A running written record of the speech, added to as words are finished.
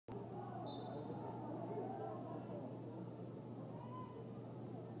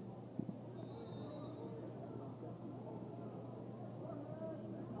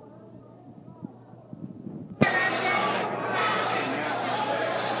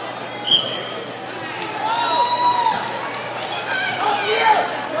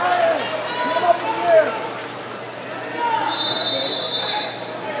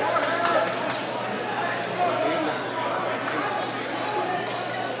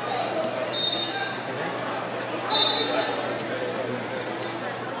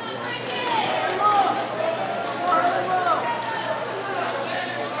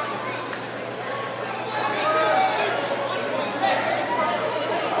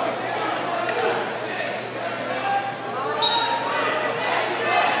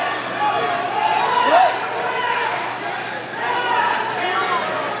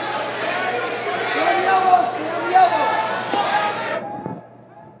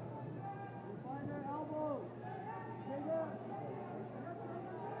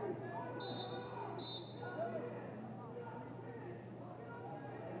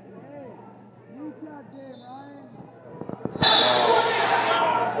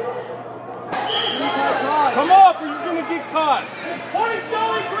Todd. Point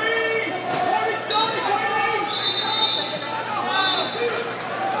Stony Green! Point Stony Green!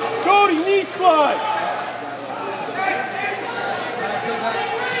 Cody, knee slide.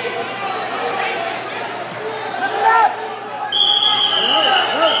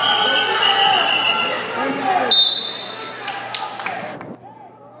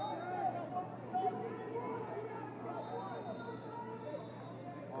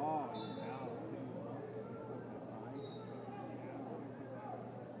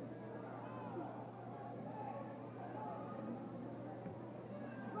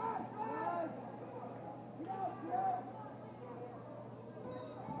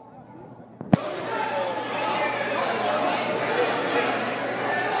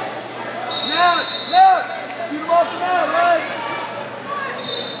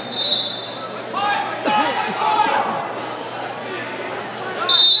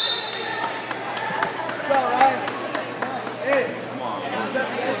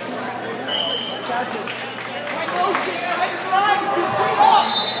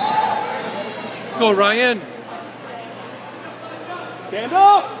 Let's go, Ryan. Stand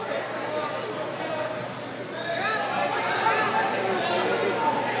up.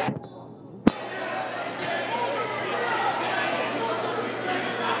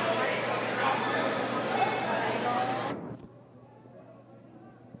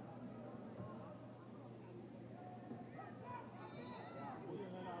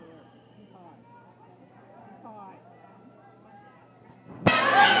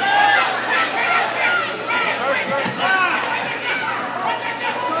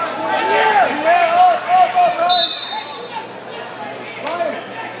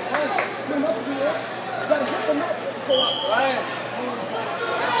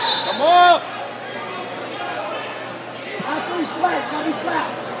 Come on! After he's flat, now he's flat.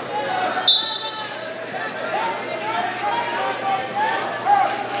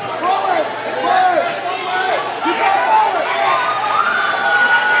 Forward! Forward! You go forward!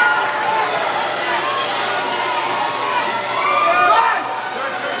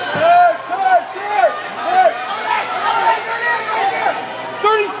 Turn!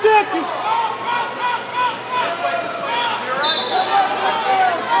 30 seconds!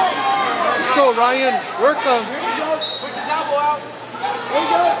 Let's go, Ryan. Work them. Push his elbow out. There you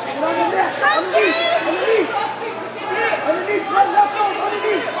go. And underneath. Underneath. Underneath. Underneath. Press left foot.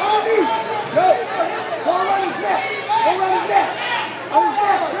 Underneath. Underneath. Go. Go around his neck. Go around his neck. On his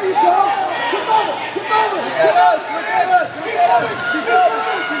neck. There you go. Keep over. Keep over. Look at us. Look at us. Look at us. Keep over.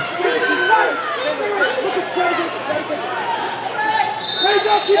 Keep over. Look at crazy. Raise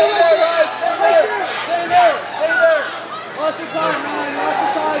up. Keep it right there. Stay there. Stay there. Stay there. Lots of time, Ryan. Lots of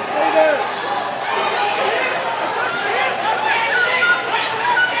time. Stay there.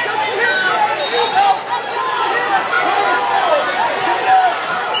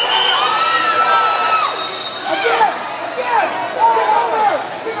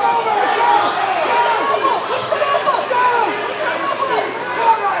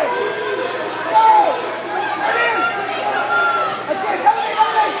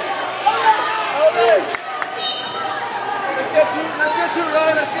 Let's get to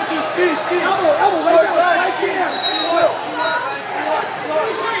Ryan. Let's get to Steve. Elbow, right there.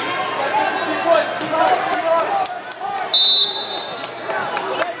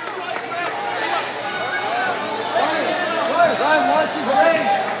 Ryan, watch his range.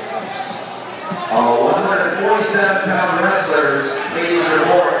 All 147-pound wrestlers, please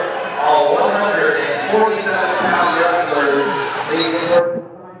report. All 147-pound wrestlers, please report.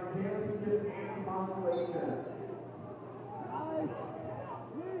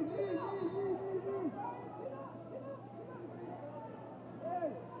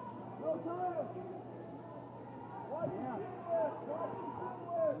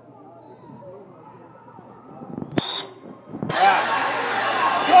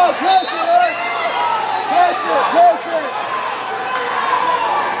 Go, press it, Eric. Press it, press it.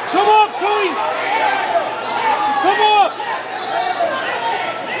 Come on, Cody! Come on!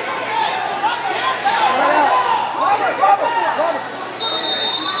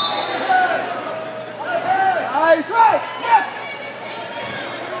 Nice. Right. Yes.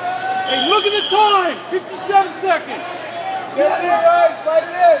 Hey, look at the time! 57 seconds! Get it in, Ryan. Slide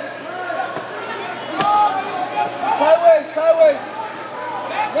it in. Sideways, sideways.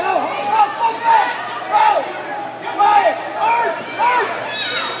 Go, Ryan, Earth.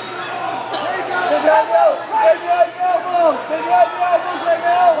 There you go. Stay behind the elbows. Stay behind the elbows. Stay behind the elbows right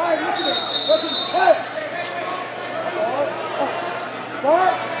now. Ryan, look at it. Look at it.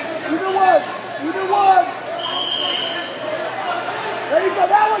 Start. Either one. Either one. There you go.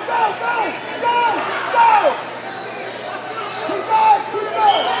 That one. Go.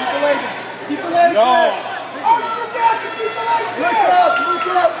 Keep the legs there. Look up,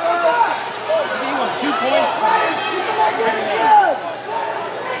 He wants 2 points.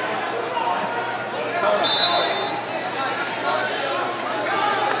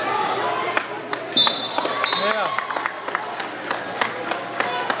 Yeah.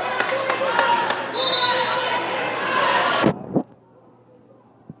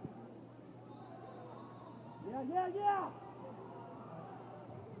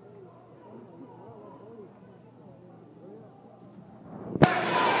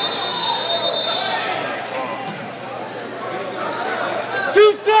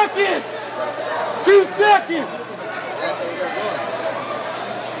 2 seconds! 2 seconds!